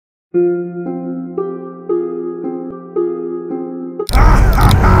Hello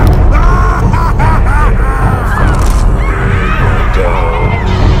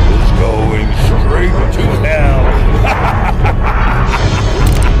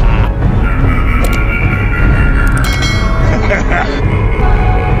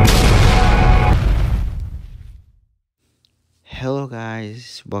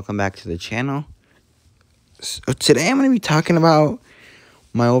guys, welcome back to the channel. So today I'm going to be talking about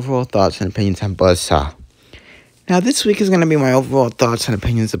my overall thoughts and opinions on buzzsaw. Now this week is going to be my overall thoughts and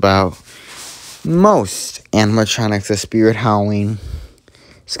opinions about most animatronics of Spirit Halloween.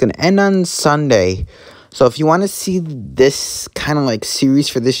 It's going to end on Sunday. So if you want to see this kind of like series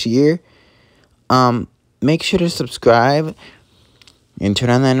for this year, make sure to subscribe and turn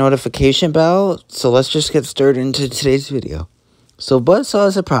on that notification bell. So let's just get started into today's video. So buzzsaw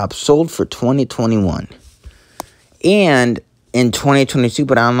is a prop sold for 2021 and in 2022,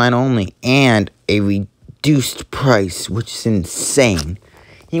 but online only, and a reduced price, which is insane.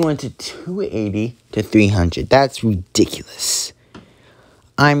 He went to $280 to $300. That's ridiculous.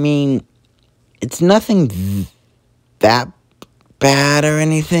 I mean, it's nothing that bad or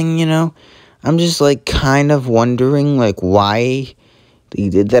anything, you know. I'm just like kind of wondering like why they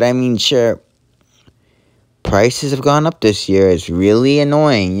did that. I mean, sure, prices have gone up this year. It's really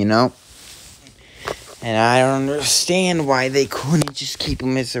annoying, you know? And I don't understand why they couldn't just keep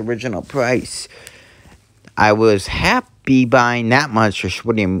them its original price. I was happy buying that much for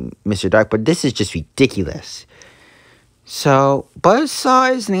Schwoody Mr. Dark, but this is just ridiculous. So,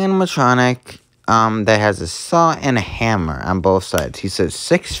 buzzsaw is an animatronic that has a saw and a hammer on both sides. He says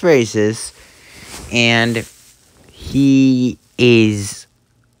 6 phrases, and he is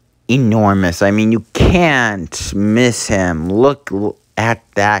enormous. I mean, you can't miss him. Look at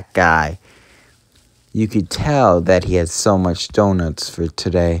that guy. You could tell that he has so much donuts for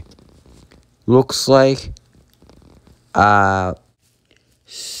today. Looks like. Yeah.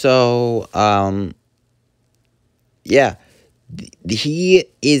 He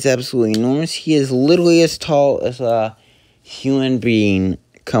is absolutely enormous. He is literally as tall as a human being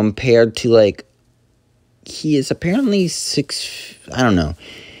compared to, like, he is apparently 6, I don't know,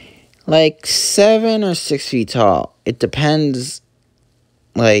 like 7 or 6 feet tall. It depends.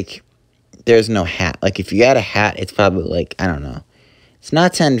 Like, there's no hat. Like, if you had a hat, it's probably like, I don't know. It's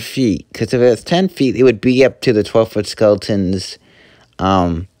not 10 feet. Because if it was 10 feet, it would be up to the 12-foot skeleton's,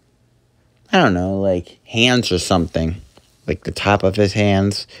 I don't know, like, hands or something. Like, the top of his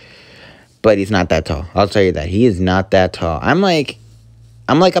hands. But he's not that tall. I'll tell you that. He is not that tall. I'm like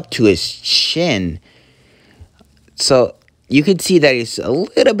up to his chin. So you could see that he's a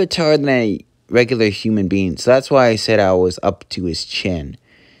little bit taller than a regular human being. So that's why I said I was up to his chin.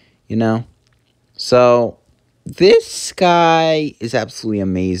 You know? So this guy is absolutely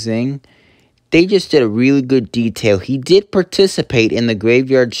amazing. They just did a really good detail. He did participate in the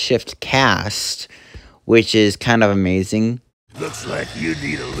Graveyard Shift cast, which is kind of amazing. Looks like you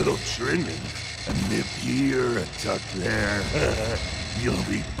need a little trimming. A nip here, a tuck there. You'll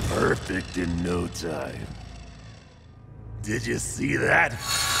be perfect in no time. Did you see that?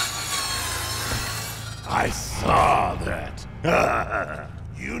 I saw that.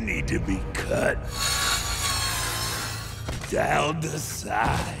 You need to be cut down to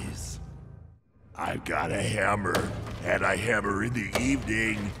size. I've got a hammer, and I hammer in the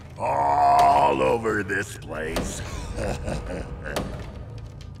evening all over this place.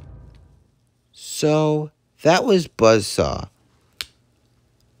 So, that was buzzsaw.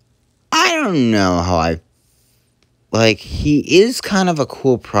 I don't know how like, he is kind of a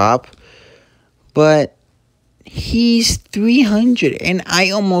cool prop, but he's $300, and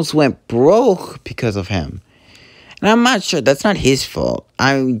I almost went broke because of him. And I'm not sure. That's not his fault.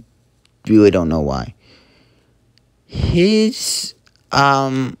 I really don't know why. His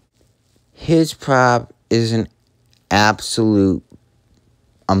prop is an absolute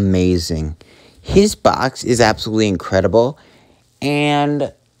amazing. His box is absolutely incredible,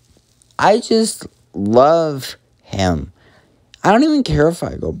 and I just love him. I don't even care if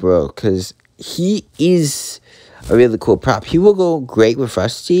I go broke, because he is a really cool prop. He will go great with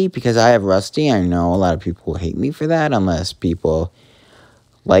Rusty, because I have Rusty. I know a lot of people will hate me for that, unless people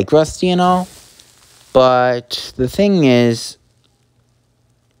like Rusty and all. But the thing is,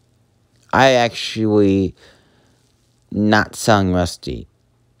 I actually not selling Rusty.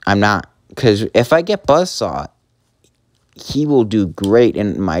 I'm not, because if I get buzzsaw, he will do great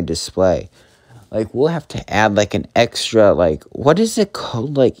in my display. Like, we'll have to add, like, an extra, like, what is it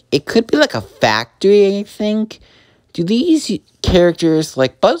called? Like, it could be, like, a factory, I think. Do these characters,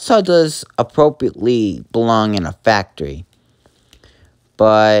 like, buzzsaw does appropriately belong in a factory.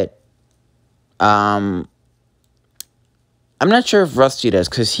 But I'm not sure if Rusty does,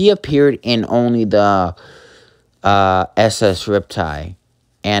 because he appeared in only the SS Riptide,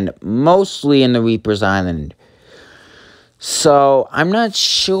 and mostly in the Reaper's Island. So, I'm not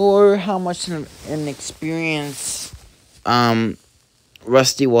sure how much an experience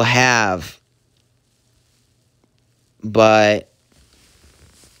Rusty will have. But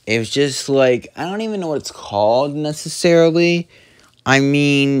it was just like, I don't even know what it's called necessarily. I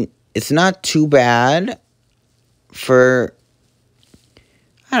mean, it's not too bad for,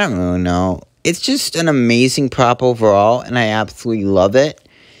 I don't really know. It's just an amazing prop overall, and I absolutely love it.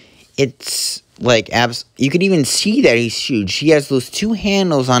 It's like, you could even see that he's huge. He has those two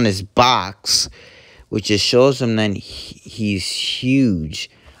handles on his box, which just shows him that he's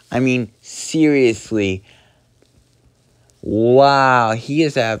huge. I mean, seriously. Wow, he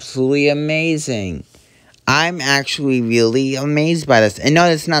is absolutely amazing. I'm actually really amazed by this. And no,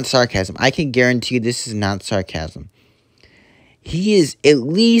 it's not sarcasm. I can guarantee you this is not sarcasm. He is at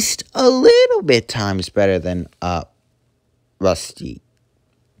least a little bit times better than Rusty.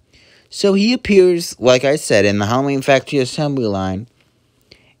 So he appears, like I said, in the Halloween Factory assembly line,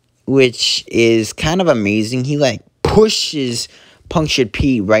 which is kind of amazing. He like pushes Punctured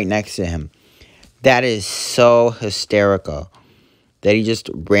Pete right next to him. That is so hysterical that he just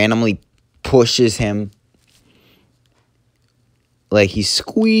randomly pushes him. Like, he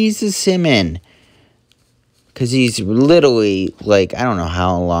squeezes him in. Because he's literally, like, I don't know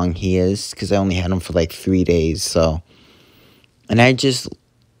how long he is. Because I only had him for, like, 3 days, so. And I just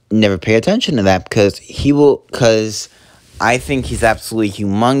never pay attention to that. Because I think he's absolutely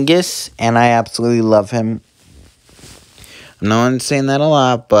humongous. And I absolutely love him. No one's saying that a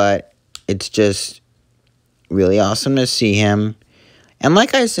lot, but it's just really awesome to see him. And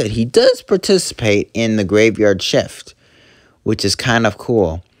like I said, he does participate in the graveyard shift, which is kind of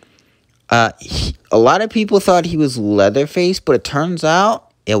cool. A lot of people thought he was Leatherface, but it turns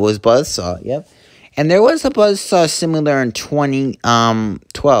out it was Buzzsaw. Yep. And there was a Buzzsaw similar in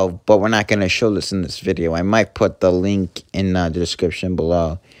 2012, but we're not going to show this in this video. I might put the link in the description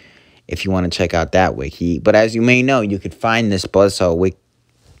below if you want to check out that wiki. But as you may know, you could find this Buzzsaw wiki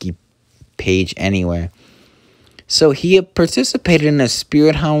page anywhere. So he participated in a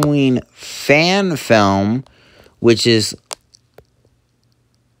Spirit Halloween fan film, which is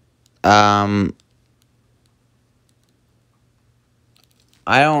I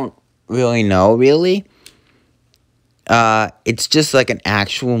don't really know, really. It's just like an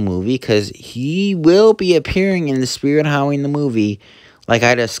actual movie, because he will be appearing in the Spirit Halloween the movie, like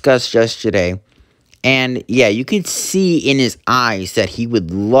I discussed yesterday. And yeah, you could see in his eyes that he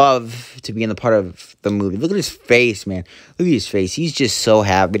would love to be in the part of the movie. Look at his face, man. Look at his face. He's just so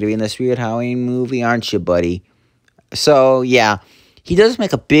happy to be in the Spirit Halloween movie, aren't you, buddy? So, yeah. He does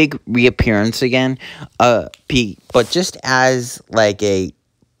make a big reappearance again, but just as, like, a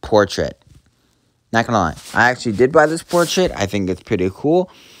portrait. Not gonna lie. I actually did buy this portrait. I think it's pretty cool.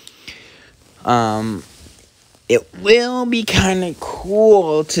 It will be kind of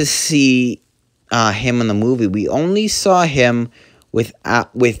cool to see him in the movie. We only saw him with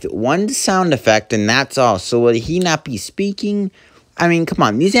one sound effect, and that's all. So will he not be speaking? I mean, come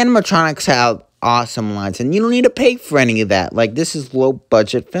on. These animatronics have awesome lines, and you don't need to pay for any of that. Like, this is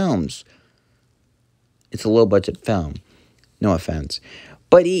low-budget films. It's a low-budget film. No offense.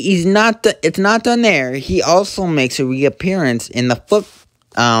 But it's not done there. He also makes a reappearance in the foot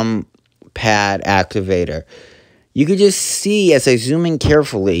pad activator. You could just see, as I zoom in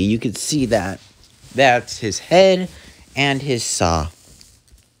carefully, you could see that that's his head and his saw.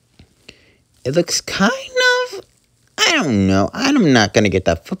 It looks kind of, I don't know. I'm not going to get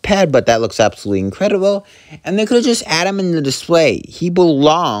that foot pad, but that looks absolutely incredible. And they could have just added him in the display. He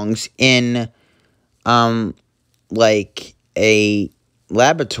belongs in, like, a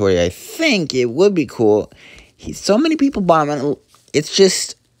laboratory. I think it would be cool. So many people bought him, and it's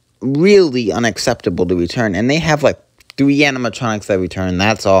just really unacceptable to return. And they have, like, 3 animatronics that return.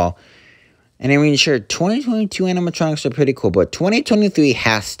 That's all. And I mean, sure, 2022 animatronics are pretty cool, but 2023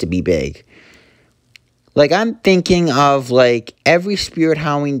 has to be big. Like, I'm thinking of, like, every Spirit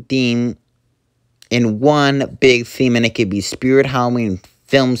Halloween theme in one big theme, and it could be Spirit Halloween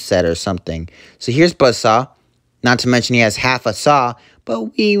film set or something. So here's Buzzsaw. Not to mention he has half a saw,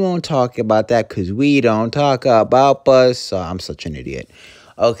 but we won't talk about that because we don't talk about Buzzsaw. I'm such an idiot.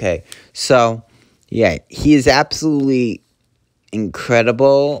 Okay, so, yeah, he is absolutely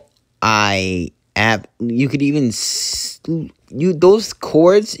incredible. You could even, those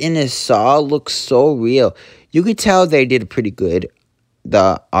cords in his saw look so real. You could tell they did pretty good.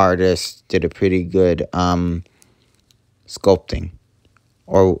 The artist did a pretty good, sculpting.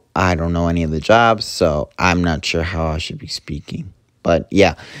 or I don't know any of the jobs, so I'm not sure how I should be speaking. But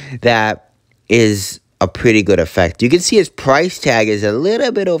yeah, that is a pretty good effect. You can see his price tag is a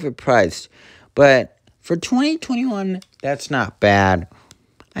little bit overpriced, but for 2021, that's not bad.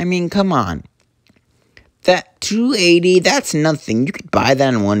 I mean, come on. That $280, that's nothing. You could buy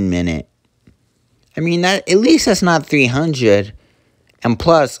that in 1 minute. I mean, that at least that's not $300. And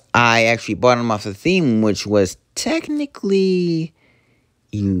plus, I actually bought him off the theme, which was technically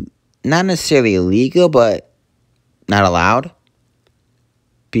not necessarily illegal, but not allowed,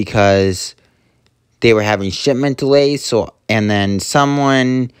 because they were having shipment delays. So, and then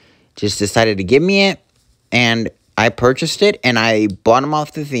someone just decided to give me it, and I purchased it, and I bought him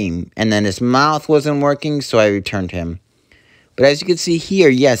off the theme. And then his mouth wasn't working, so I returned him. But as you can see here,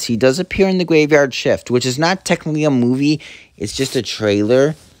 yes, he does appear in the Graveyard Shift, which is not technically a movie. It's just a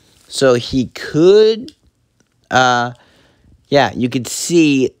trailer. So he could, yeah, you could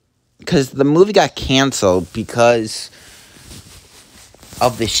see, because the movie got canceled because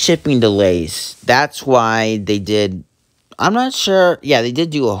of the shipping delays. That's why they did, I'm not sure, yeah, they did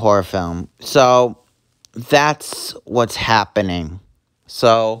do a horror film. So that's what's happening.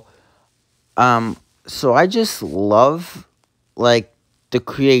 So I just love, like, the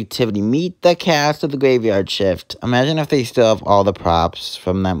creativity. Meet the cast of the Graveyard Shift. Imagine if they still have all the props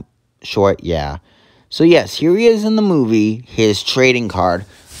from that short, yeah. So yes, here he is in the movie, his trading card.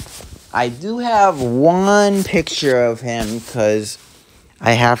 I do have one picture of him because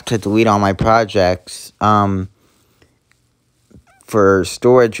I have to delete all my projects for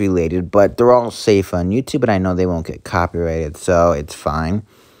storage related, but they're all safe on YouTube, and I know they won't get copyrighted, so it's fine.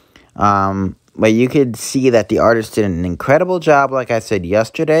 But you could see that the artist did an incredible job, like I said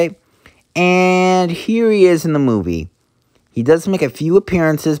yesterday. And here he is in the movie. He does make a few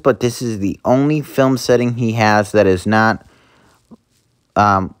appearances, but this is the only film setting he has that is not,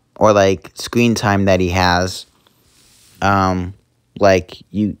 or like screen time that he has,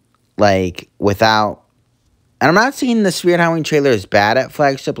 without. And I'm not saying the Spirit Halloween trailer is bad at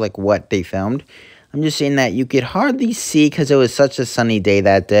Flagship, like what they filmed. I'm just saying that you could hardly see because it was such a sunny day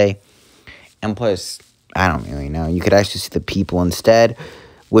that day. And plus, I don't really know. You could actually see the people instead,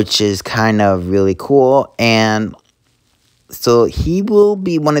 which is kind of really cool. And so he will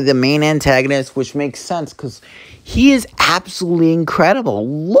be one of the main antagonists, which makes sense because he is absolutely incredible.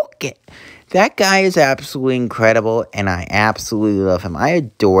 Look at that guy is absolutely incredible, and I absolutely love him. I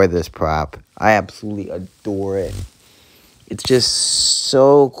adore this prop. I absolutely adore it. It's just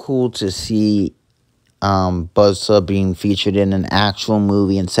so cool to see buzzsaw being featured in an actual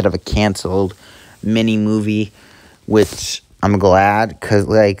movie instead of a canceled mini movie, which I'm glad, because,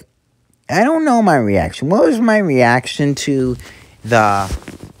 like, I don't know my reaction. What was my reaction to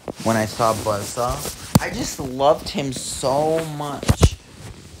when I saw buzzsaw? I just loved him so much,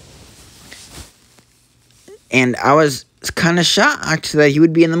 and I was kind of shocked that he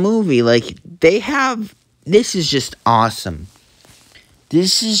would be in the movie. Like, this is just awesome.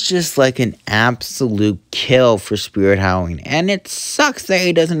 This is just like an absolute kill for Spirit Halloween. And it sucks that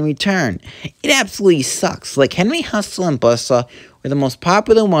he doesn't return. It absolutely sucks. Like, Henry Hustle and Buzzsaw were the most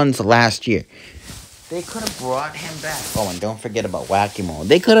popular ones last year. They could have brought him back. Oh, and don't forget about Whack-A-Mole.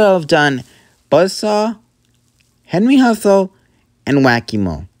 They could have done Buzzsaw, Henry Hustle, and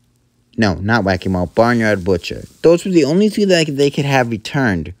Whack-A-Mole. No, not Whack-A-Mole. Barnyard Butcher. Those were the only two that they could have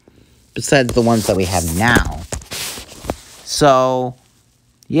returned, besides the ones that we have now. So,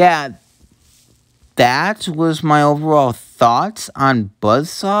 yeah, that was my overall thoughts on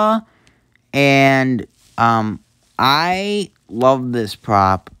Buzzsaw, and I love this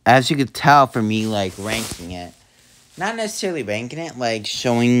prop. As you could tell from me, like, ranking it, not necessarily ranking it, like,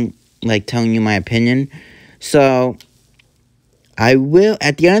 showing, like, telling you my opinion. So I will,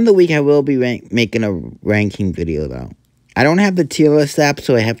 at the end of the week, I will be making a ranking video, though. I don't have the tier list app,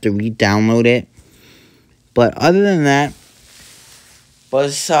 so I have to re-download it. But other than that,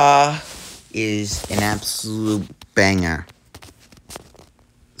 Buzzsaw is an absolute banger.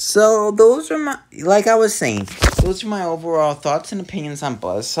 So those are my, like I was saying, those are my overall thoughts and opinions on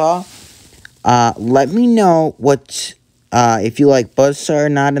Buzzsaw. Let me know what, if you like Buzzsaw or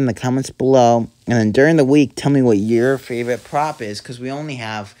not in the comments below. And then during the week, tell me what your favorite prop is, because we only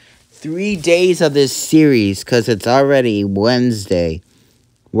have 3 days of this series, because it's already Wednesday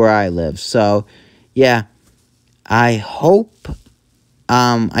where I live. So, yeah, I hope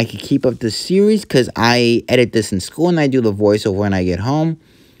I can keep up this series, because I edit this in school and I do the voiceover when I get home.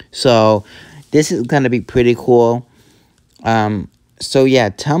 So, this is going to be pretty cool. So, yeah,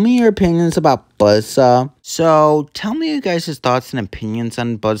 tell me your opinions about Buzzsaw. So, tell me you guys' thoughts and opinions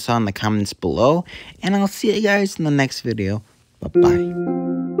on Buzzsaw in the comments below. And I'll see you guys in the next video. Bye-bye.